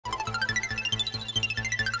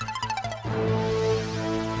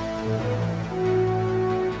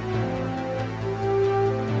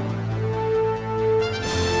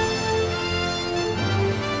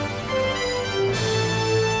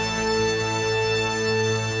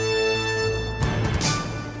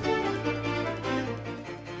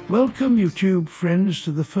Welcome YouTube friends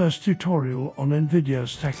to the first tutorial on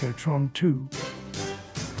NVIDIA's Tacotron 2.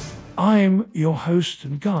 I'm your host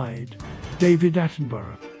and guide, David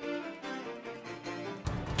Attenborough.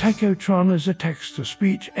 Tacotron is a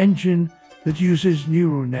text-to-speech engine that uses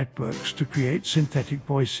neural networks to create synthetic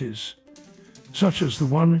voices, such as the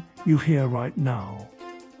one you hear right now.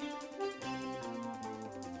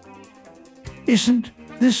 Isn't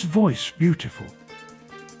this voice beautiful?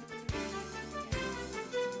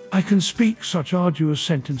 I can speak such arduous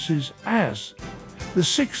sentences as the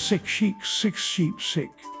 6 sheep sick,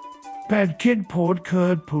 bad kid poured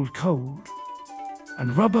curd pulled cold,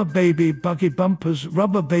 and rubber baby buggy bumpers,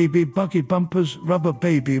 rubber baby buggy bumpers, rubber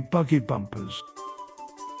baby buggy bumpers.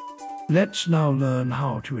 Let's now learn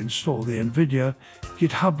how to install the NVIDIA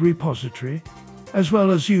GitHub repository, as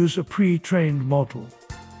well as use a pre-trained model.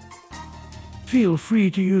 Feel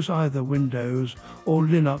free to use either Windows or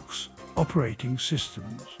Linux operating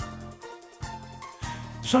systems.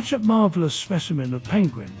 Such a marvelous specimen of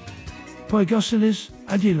penguin, Poigocelis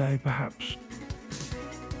adilae perhaps.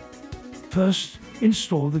 First,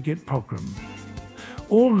 install the Git program.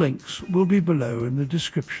 All links will be below in the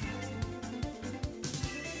description.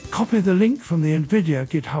 Copy the link from the NVIDIA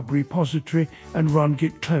GitHub repository and run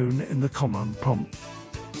git clone in the command prompt.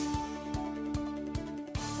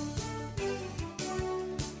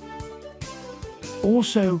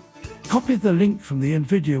 Also, copy the link from the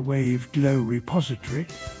NVIDIA waveglow repository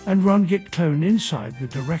and run git clone inside the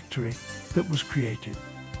directory that was created.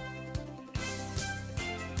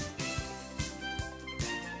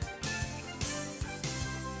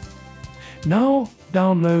 Now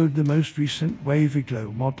download the most recent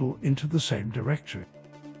waveglow model into the same directory.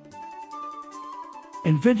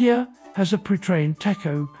 NVIDIA has a pre-trained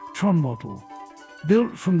tacotron model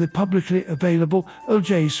built from the publicly available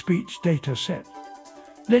LJ speech dataset.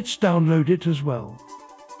 Let's download it as well.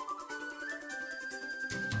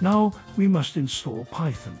 Now we must install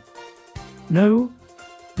Python. No,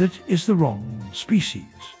 that is the wrong species.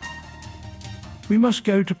 We must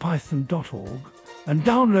go to python.org and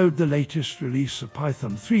download the latest release of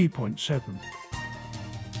Python 3.7.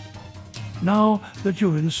 Now that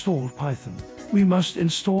you've installed Python, we must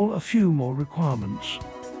install a few more requirements.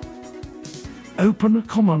 Open a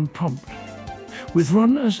command prompt with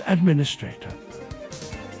run as administrator.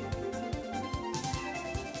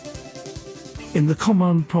 In the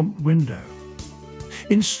command prompt window,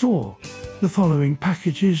 install the following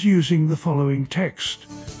packages using the following text: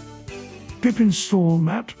 pip install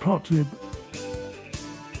matplotlib,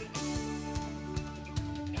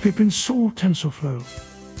 pip install TENSORFLOW,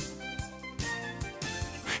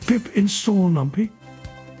 pip install numpy,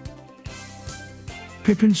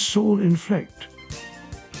 pip install inflect,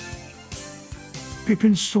 pip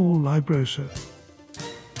install librosa,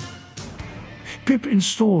 pip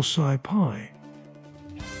install scipy,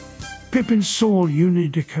 pip install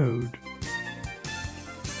unidecode,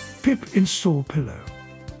 pip install pillow.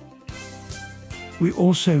 We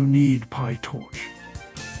also need pytorch.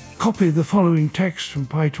 Copy the following text from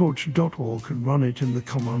pytorch.org and run it in the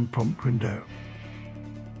command prompt window.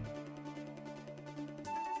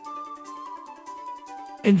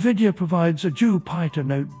 NVIDIA provides a Jupyter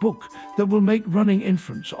notebook that will make running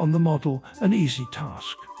inference on the model an easy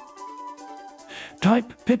task.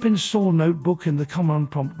 Type pip install notebook in the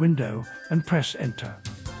command prompt window and press enter.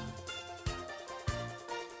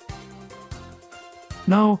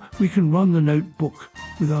 Now we can run the notebook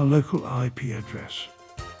with our local IP address.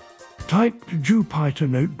 Type Jupyter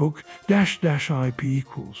notebook --IP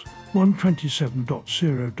equals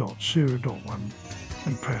 127.0.0.1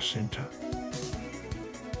 and press enter.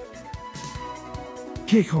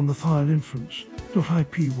 Click on the file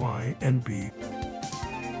inference.ipynb.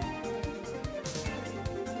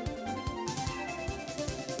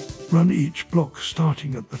 Run each block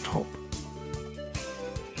starting at the top.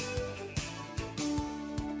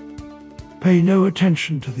 Pay no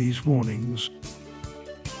attention to these warnings.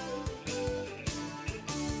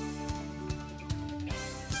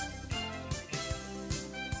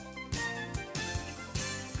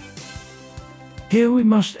 Here we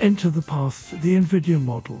must enter the path to the NVIDIA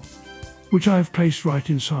model, which I have placed right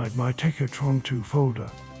inside my Tacotron 2 folder.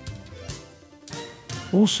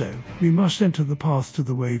 Also, we must enter the path to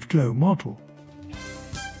the waveglow model.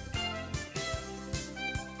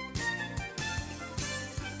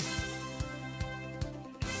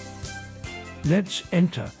 Let's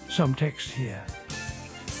enter some text here.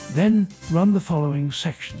 Then run the following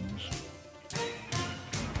sections.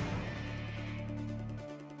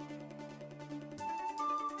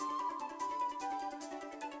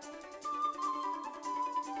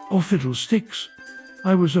 Oh fiddlesticks,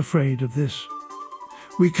 I was afraid of this.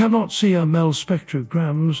 We cannot see our MEL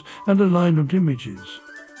spectrograms and alignment images.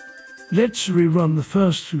 Let's rerun the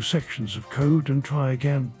first two sections of code and try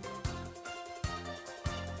again.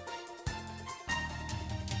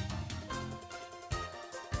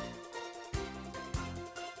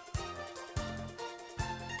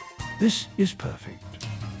 This is perfect.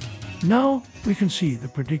 Now we can see the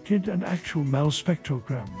predicted and actual MEL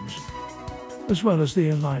spectrograms, as well as the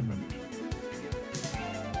alignment.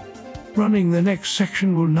 Running the next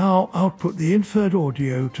section will now output the inferred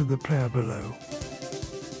audio to the player below.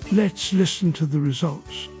 Let's listen to the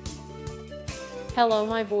results. Hello,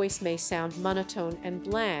 my voice may sound monotone and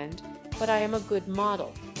bland, but I am a good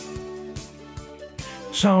model.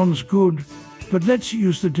 Sounds good, but let's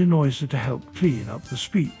use the denoiser to help clean up the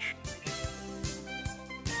speech.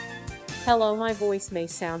 Hello, my voice may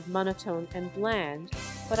sound monotone and bland,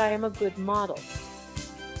 but I am a good model.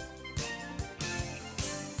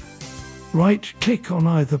 Right-click on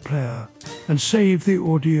either player and save the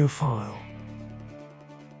audio file.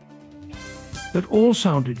 That all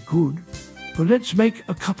sounded good, but let's make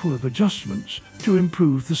a couple of adjustments to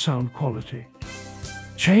improve the sound quality.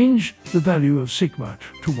 Change the value of sigma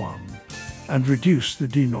to 1 and reduce the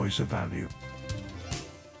denoiser value.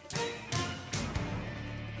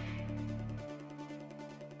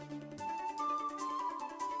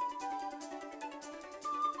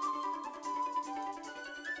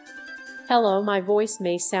 Hello, my voice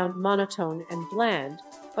may sound monotone and bland,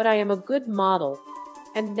 but I am a good model,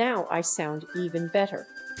 and now I sound even better.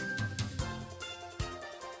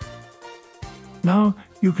 Now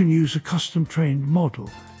you can use a custom-trained model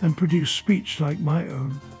and produce speech like my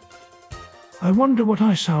own. I wonder what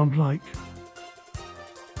I sound like.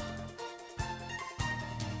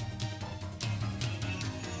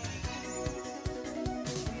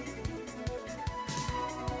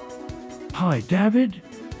 Hi, David.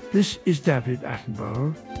 This is David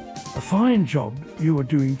Attenborough. A fine job you are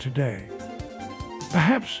doing today.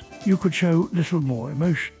 Perhaps you could show a little more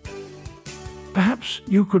emotion. Perhaps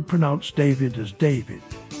you could pronounce David as David.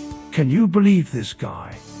 Can you believe this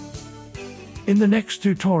guy? In the next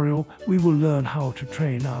tutorial, we will learn how to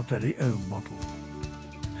train our very own model.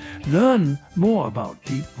 Learn more about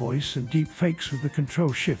deep voice and deep fakes with the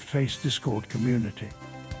Control-Shift-Face Discord community.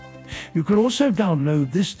 You can also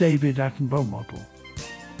download this David Attenborough model.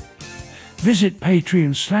 Visit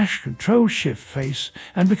Patreon/Control-Shift-Face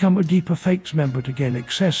and become a Deeper Fakes member to gain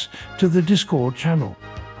access to the Discord channel.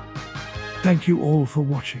 Thank you all for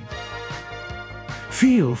watching.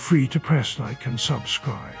 Feel free to press like and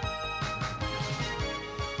subscribe.